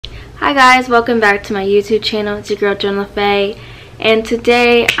Hi guys, welcome back to my YouTube channel. It's your girl Jenna Faye, and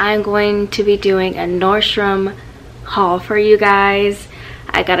today I'm going to be doing a Nordstrom haul for you guys.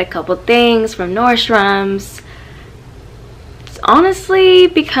 I got a couple things from Nordstrom's. It's honestly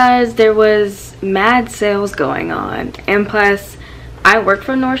because there was mad sales going on, and plus I work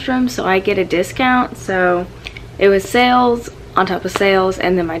for Nordstrom, so I get a discount. So it was sales on top of sales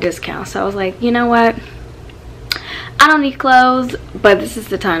and then my discount. So I was like, you know what? I don't need clothes, but this is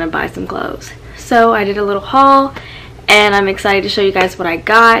the time to buy some clothes. So I did a little haul and I'm excited to show you guys what I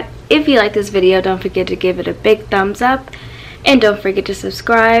got. If you like this video, don't forget to give it a big thumbs up and don't forget to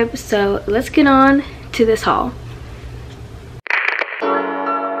subscribe. So let's get on to this haul. Okay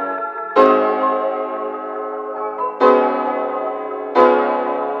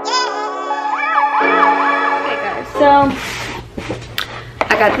guys, so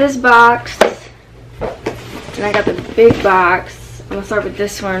I got this box. And I got the big box. I'm gonna start with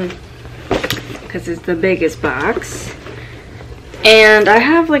this one because it's the biggest box. And I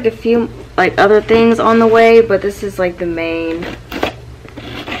have like a few like other things on the way, but this is like the main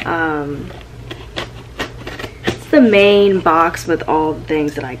it's the main box with all the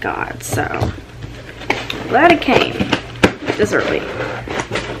things that I got. So glad it came this early.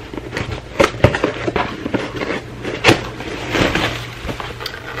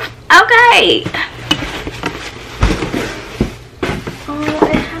 Okay.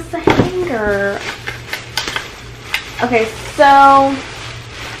 Okay, so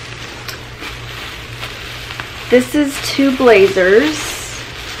this is two blazers.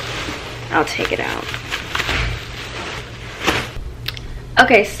 I'll take it out.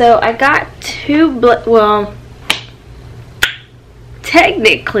 Okay, so I got well,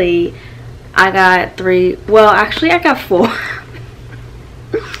 technically I got three. Well, actually I got four.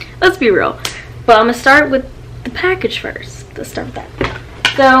 Let's be real. But I'm gonna start with the package first. Let's start with that.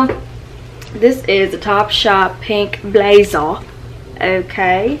 So this is a Topshop pink blazer.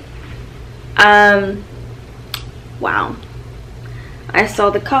 Okay. Wow. I saw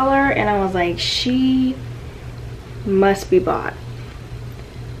the color and I was like, she must be bought.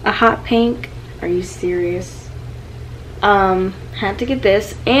 A hot pink? Are you serious? Had to get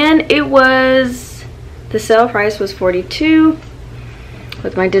this, and it was, the sale price was $42.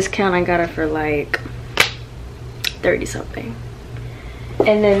 With my discount I got it for like 30 something.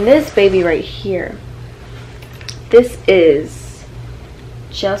 And then this baby right here, this is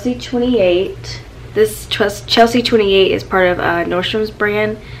Chelsea 28. This Chelsea 28 is part of Nordstrom's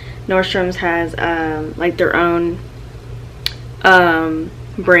brand. Nordstrom's has like their own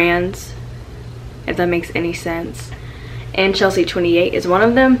brands, if that makes any sense. And Chelsea 28 is one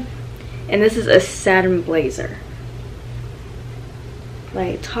of them. And this is a satin blazer.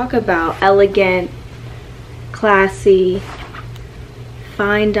 Like, talk about elegant, classy,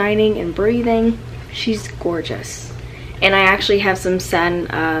 fine dining and breathing. She's gorgeous. And I actually have some satin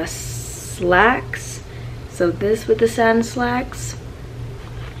slacks. So this with the satin slacks,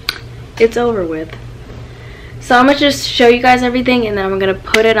 it's over with. So I'm gonna just show you guys everything and then I'm gonna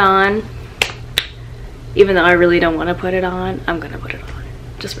put it on. Even though I really don't want to put it on, I'm gonna put it on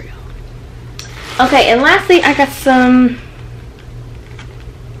just for y'all. Okay, and lastly I got some,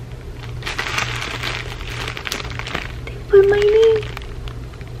 they put my name.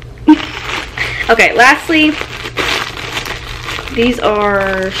 Okay, lastly, these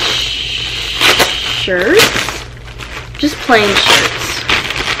are shirts, just plain shirts.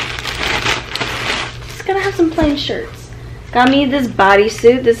 Just gonna have some plain shirts. Got me this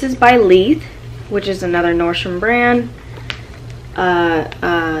bodysuit. This is by Leith, which is another Nordstrom brand.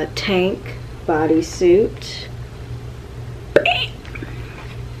 Tank bodysuit.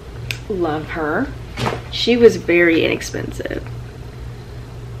 Love her. She was very inexpensive.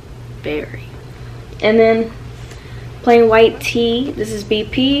 Very. And then plain white tee. This is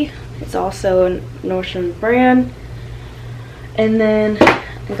BP. It's also a Nordstrom brand. And then I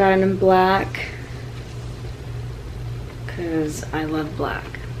got it in black because I love black.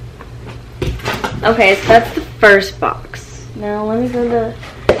 Okay, so that's the first box. Now let me go to,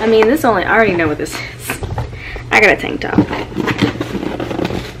 I mean, this only, I already know what this is. I got a tank top. So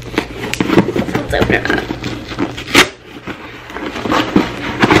let's open it up.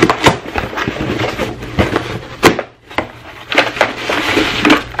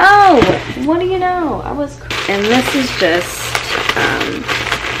 Oh, what do you know? And this is just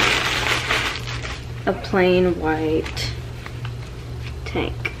a plain white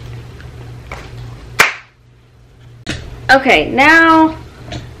tank. Okay, now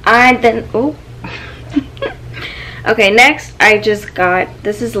okay, next I just got,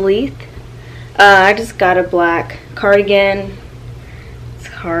 this is Leith. I just got a black cardigan. It's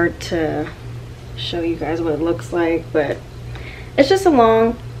hard to show you guys what it looks like, but it's just a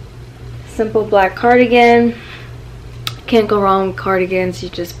long, simple black cardigan. Can't go wrong with cardigans. You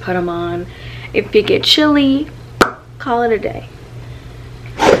just put them on. If you get chilly, call it a day.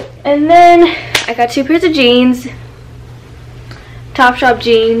 And then I got 2 pairs of jeans, Topshop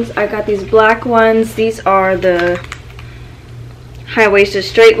jeans. I got these black ones. These are the high-waisted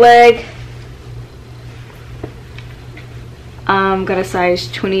straight leg. Got a size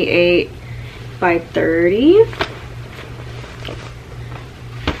 28 by 30.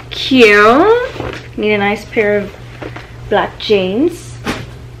 Cute. Need a nice pair of black jeans.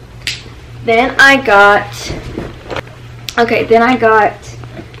 Then I got,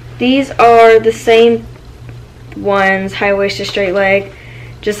 these are the same ones, high-waisted straight leg,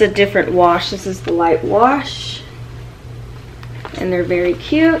 just a different wash. This is the light wash, and they're very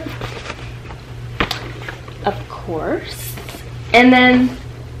cute, of course. And then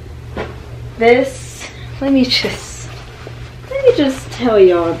this, let me just tell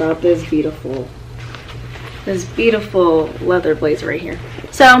y'all about this beautiful leather blazer right here.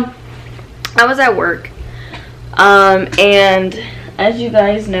 So I was at work, and as you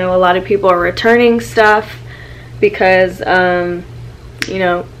guys know, a lot of people are returning stuff because you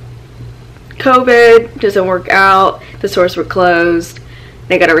know, COVID doesn't work out, the stores were closed,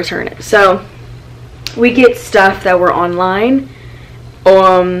 they gotta return it. So we get stuff that were online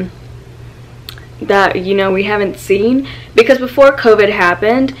that, you know, we haven't seen, because before COVID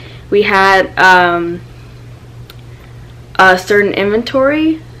happened we had a certain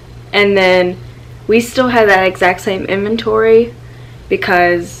inventory, and then we still had that exact same inventory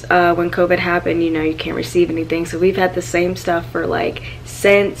because when COVID happened, you know, you can't receive anything. So we've had the same stuff for like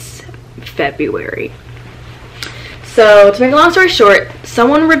since February. So to make a long story short,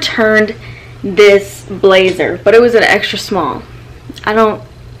 someone returned this blazer, but it was an extra small. I don't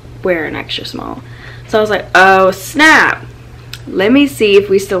wear an extra small. So I was like, oh snap, let me see if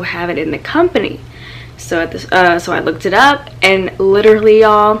we still have it in the company. So so I looked it up, and literally,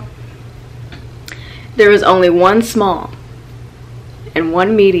 y'all, there was only one small and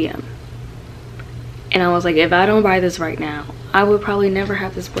one medium. And I was like, if I don't buy this right now, I would probably never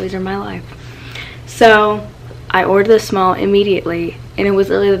have this blazer in my life. So I ordered the small immediately, and it was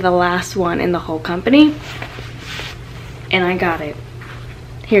literally the last one in the whole company, and I got it.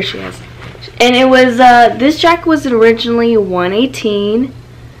 Here she is. And it was this jacket was originally $118.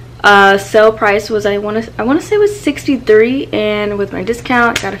 Sale price was, I want to say it was $63, and with my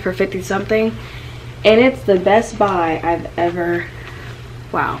discount got it for 50 something. And it's the best buy I've ever.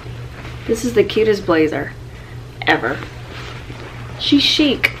 Wow, this is the cutest blazer ever. She's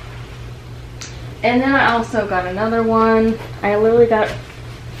chic. And then I also got another one. I literally got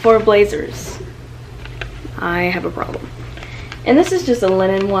 4 blazers. I have a problem. And this is just a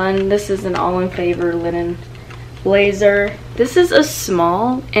linen one. This is an all in favor linen blazer. This is a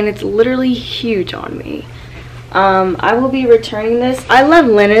small, and it's literally huge on me. I will be returning this. I love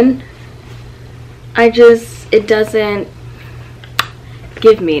linen. It doesn't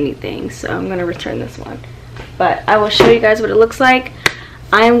give me anything, so I'm gonna return this one. But I will show you guys what it looks like.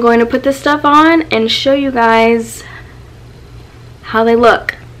 I am going to put this stuff on and show you guys how they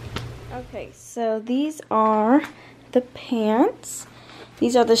look. Okay, so these are the pants.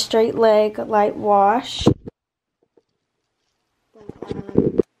 These are the straight leg light wash.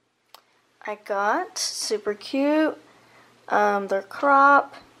 I got super cute. They're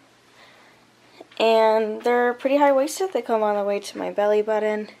crop, and they're pretty high-waisted. They come all the way to my belly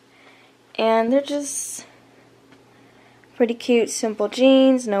button, and they're just pretty cute. Simple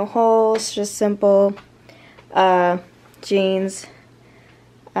jeans, no holes, just simple jeans.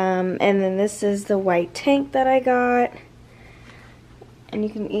 And then this is the white tank that I got, and you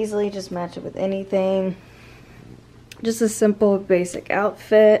can easily just match it with anything. Just a simple basic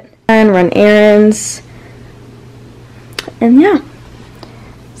outfit, and run errands, and yeah,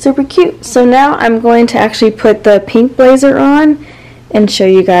 super cute. So now I'm going to actually put the pink blazer on and show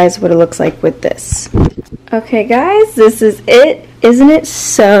you guys what it looks like with this. Okay guys, this is it. Isn't it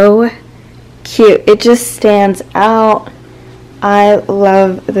so cute? It just stands out. I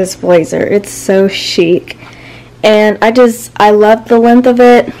love this blazer. It's so chic, and I love the length of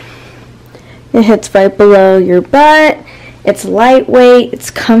it. It hits right below your butt. It's lightweight,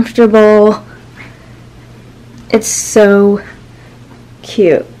 it's comfortable. It's so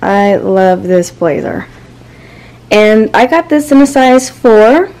cute. I love this blazer. And I got this in a size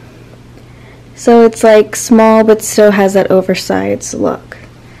 4. So it's like small, but still has that oversized look.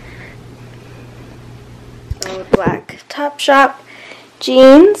 Black Topshop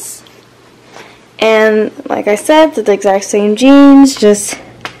jeans, and like I said, they're the exact same jeans, just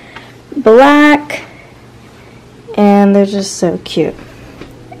black, and they're just so cute.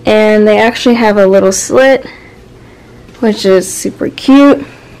 And they actually have a little slit, which is super cute.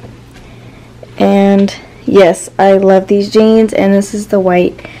 And yes, I love these jeans, and this is the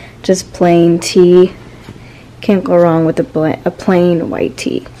white, just plain tee. Can't go wrong with a plain white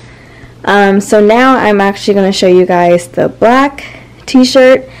tee. So now I'm actually going to show you guys the black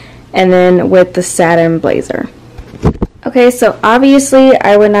t-shirt and then with the satin blazer. Okay, so obviously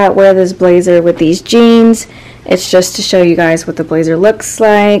I would not wear this blazer with these jeans. It's just to show you guys what the blazer looks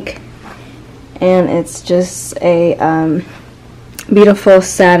like. And it's just a beautiful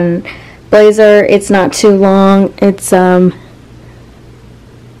satin blazer. It's not too long. It's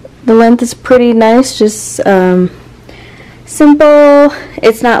the length is pretty nice, just simple.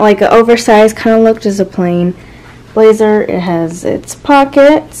 It's not like an oversized kind of look, just a plain blazer. It has its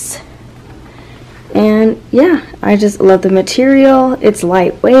pockets, and yeah, I just love the material. It's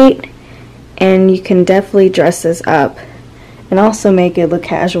lightweight, and you can definitely dress this up and also make it look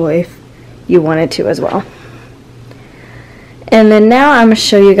casual if you wanted to as well. And then now I'm going to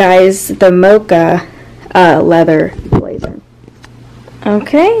show you guys the Mocha leather blazer.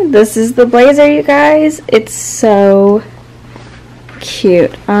 Okay, this is the blazer, you guys. It's so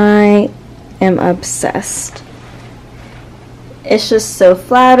cute. I am obsessed. It's just so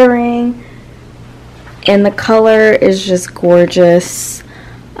flattering, and the color is just gorgeous.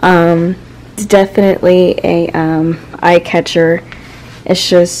 It's definitely a eye catcher. It's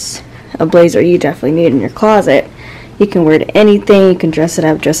just a blazer you definitely need in your closet. You can wear it to anything. You can dress it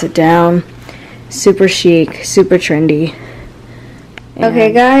up, dress it down. Super chic, super trendy.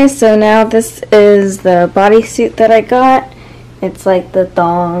 Okay guys, so now this is the bodysuit that I got. It's like the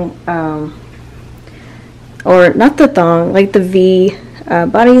thong, or not the thong, like the V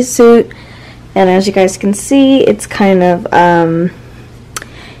bodysuit. And as you guys can see, it's kind of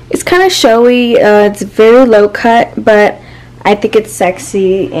showy. It's very low cut, but I think it's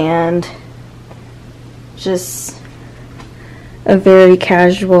sexy and just a very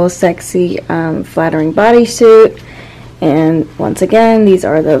casual, sexy, flattering bodysuit. And once again, these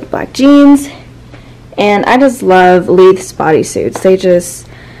are the black jeans. And I just love Leith's bodysuits.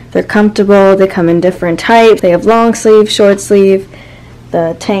 They're comfortable. They come in different types. They have long sleeve, short sleeve,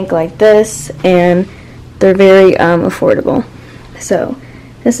 the tank like this, and they're very affordable. So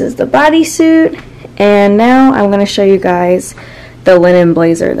this is the bodysuit, and now I'm going to show you guys the linen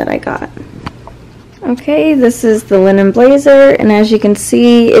blazer that I got. Okay, this is the linen blazer, and as you can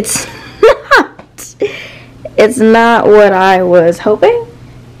see, it's not what I was hoping.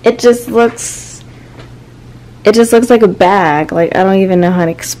 It just looks like a bag. Like, I don't even know how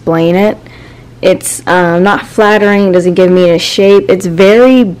to explain it. It's not flattering. It doesn't give me a shape. It's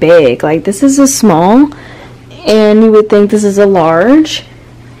very big. Like, this is a small, and you would think this is a large.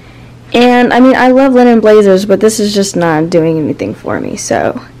 And I mean, I love linen blazers, but this is just not doing anything for me,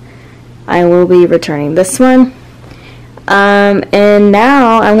 so I will be returning this one. And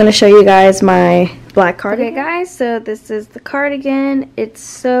now I'm going to show you guys my black cardigan. Okay guys, so this is the cardigan. It's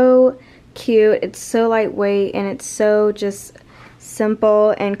so cute, it's so lightweight, and it's so just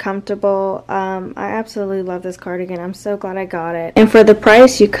simple and comfortable. I absolutely love this cardigan. I'm so glad I got it, and for the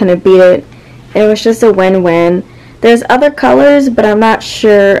price you couldn't beat it. It was just a win-win. There's other colors, but I'm not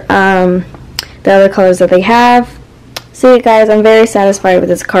sure the other colors that they have. So you guys, I'm very satisfied with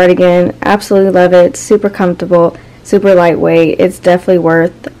this cardigan. Absolutely love it. Super comfortable, super lightweight. It's definitely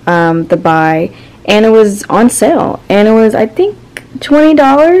worth the buy. And it was on sale, and it was, I think,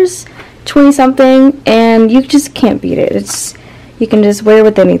 $20, 20 something, and you just can't beat it. You can just wear it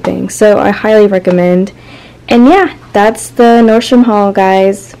with anything, so I highly recommend. And yeah, that's the Nordstrom haul,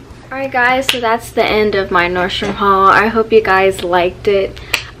 guys. Alright guys, so that's the end of my Nordstrom haul. I hope you guys liked it.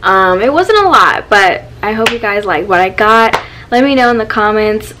 It wasn't a lot, but I hope you guys liked what I got. Let me know in the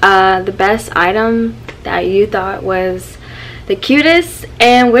comments the best item that you thought was the cutest,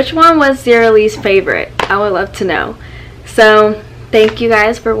 and which one was your least favorite. I would love to know. So thank you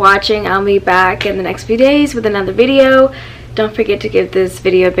guys for watching. I'll be back in the next few days with another video. Don't forget to give this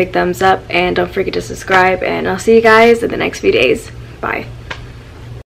video a big thumbs up, and don't forget to subscribe, and I'll see you guys in the next few days. Bye.